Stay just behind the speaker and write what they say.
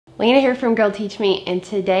Lana here from Girl Teach Me, and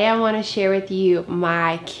today I want to share with you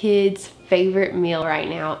my kids' favorite meal right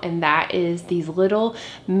now, and that is these little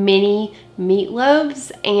mini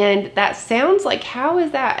meatloaves. And that sounds like, how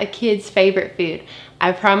is that a kid's favorite food?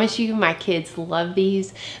 I promise you my kids love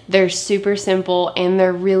these. They're super simple and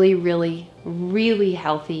they're really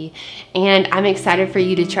healthy, and I'm excited for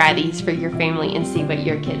you to try these for your family and see what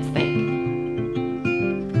your kids think.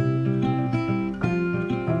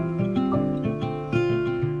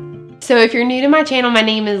 So if you're new to my channel, my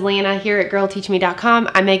name is Lana here at girlteachme.com.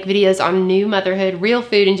 I make videos on new motherhood, real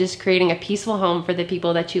food, and just creating a peaceful home for the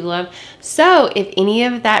people that you love. So if any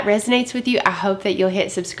of that resonates with you, I hope that you'll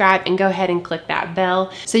hit subscribe and go ahead and click that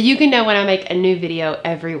bell so you can know when I make a new video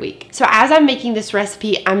every week. So as I'm making this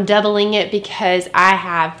recipe, I'm doubling it because I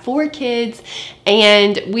have 4 kids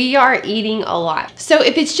and we are eating a lot. So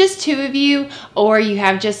if it's just 2 of you or you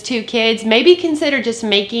have just 2 kids, maybe consider just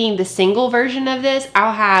making the single version of this.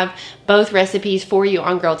 I'll have both recipes for you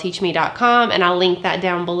on girlteachme.com, and I'll link that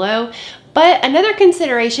down below. But another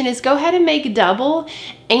consideration is go ahead and make double,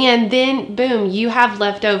 and then boom, you have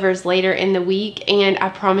leftovers later in the week, and I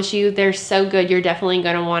promise you they're so good you're definitely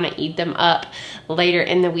going to want to eat them up later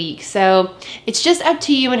in the week. So it's just up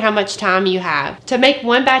to you and how much time you have. To make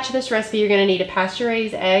one batch of this recipe, you're going to need a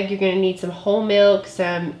pasture-raised egg, you're going to need some whole milk,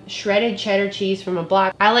 some shredded cheddar cheese from a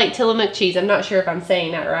block. I like Tillamook cheese, I'm not sure if I'm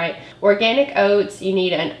saying that right. Organic oats, you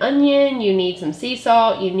need an onion, you need some sea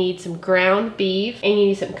salt, you need some ground beef, and you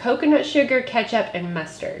need some coconut sugar, ketchup, and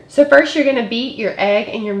mustard. So first you're going to beat your egg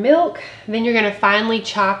and your milk, then you're going to finely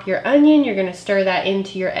chop your onion, you're going to stir that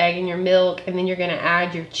into your egg and your milk, and then you're going to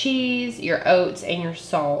add your cheese, your oats, and your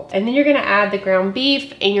salt. And then you're going to add the ground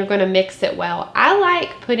beef and you're going to mix it well. I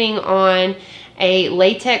like putting on a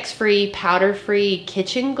latex-free, powder-free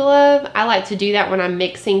kitchen glove. I like to do that when I'm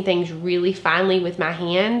mixing things really finely with my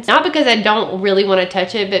hands. Not because I don't really want to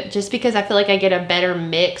touch it, but just because I feel like I get a better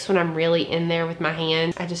mix when I'm really in there with my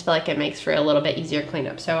hands. I just feel like it makes for a little bit easier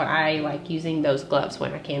cleanup, so I like using those gloves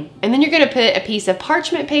when I can. And then you're going to put a piece of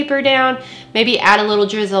parchment paper down, maybe add a little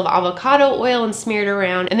drizzle of avocado oil and smear it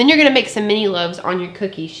around, and then you're going to make some mini loaves on your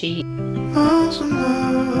cookie sheet. Miles and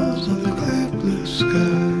miles on the clear blue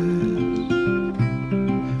skies,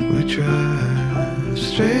 we drive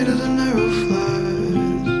straight as a narrow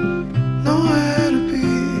flies. Nowhere to be,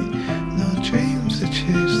 no dreams to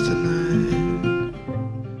chase tonight.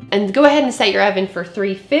 And go ahead and set your oven for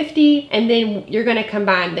 350, and then you're going to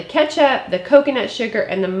combine the ketchup, the coconut sugar,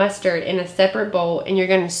 and the mustard in a separate bowl, and you're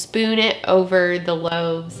going to spoon it over the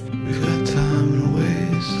loaves. We've got time to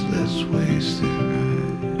waste, let's waste it right.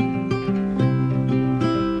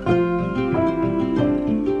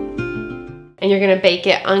 And you're gonna bake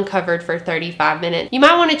it uncovered for 35 minutes. You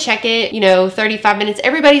might wanna check it, 35 minutes.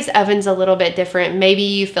 Everybody's oven's a little bit different. Maybe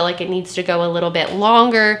you feel like it needs to go a little bit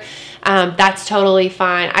longer. That's totally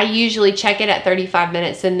fine. I usually check it at 35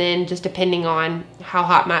 minutes, and then just depending on how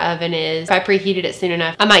hot my oven is, if I preheated it soon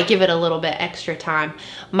enough, I might give it a little bit extra time.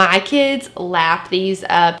 My kids lap these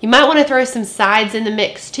up. You might wanna throw some sides in the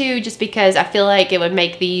mix too, just because I feel like it would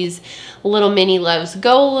make these little mini loaves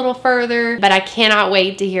go a little further, but I cannot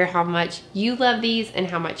wait to hear how much you love these and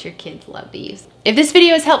how much your kids love these. If this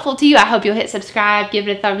video is helpful to you, I hope you'll hit subscribe, give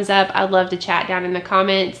it a thumbs up. I'd love to chat down in the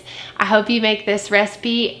comments. I hope you make this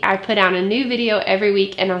recipe. I put out a new video every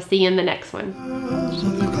week, and I'll see you in the next one. Miles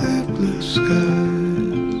on the clear blue skies,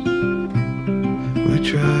 we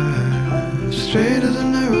drive straight as a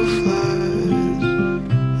narrow flies.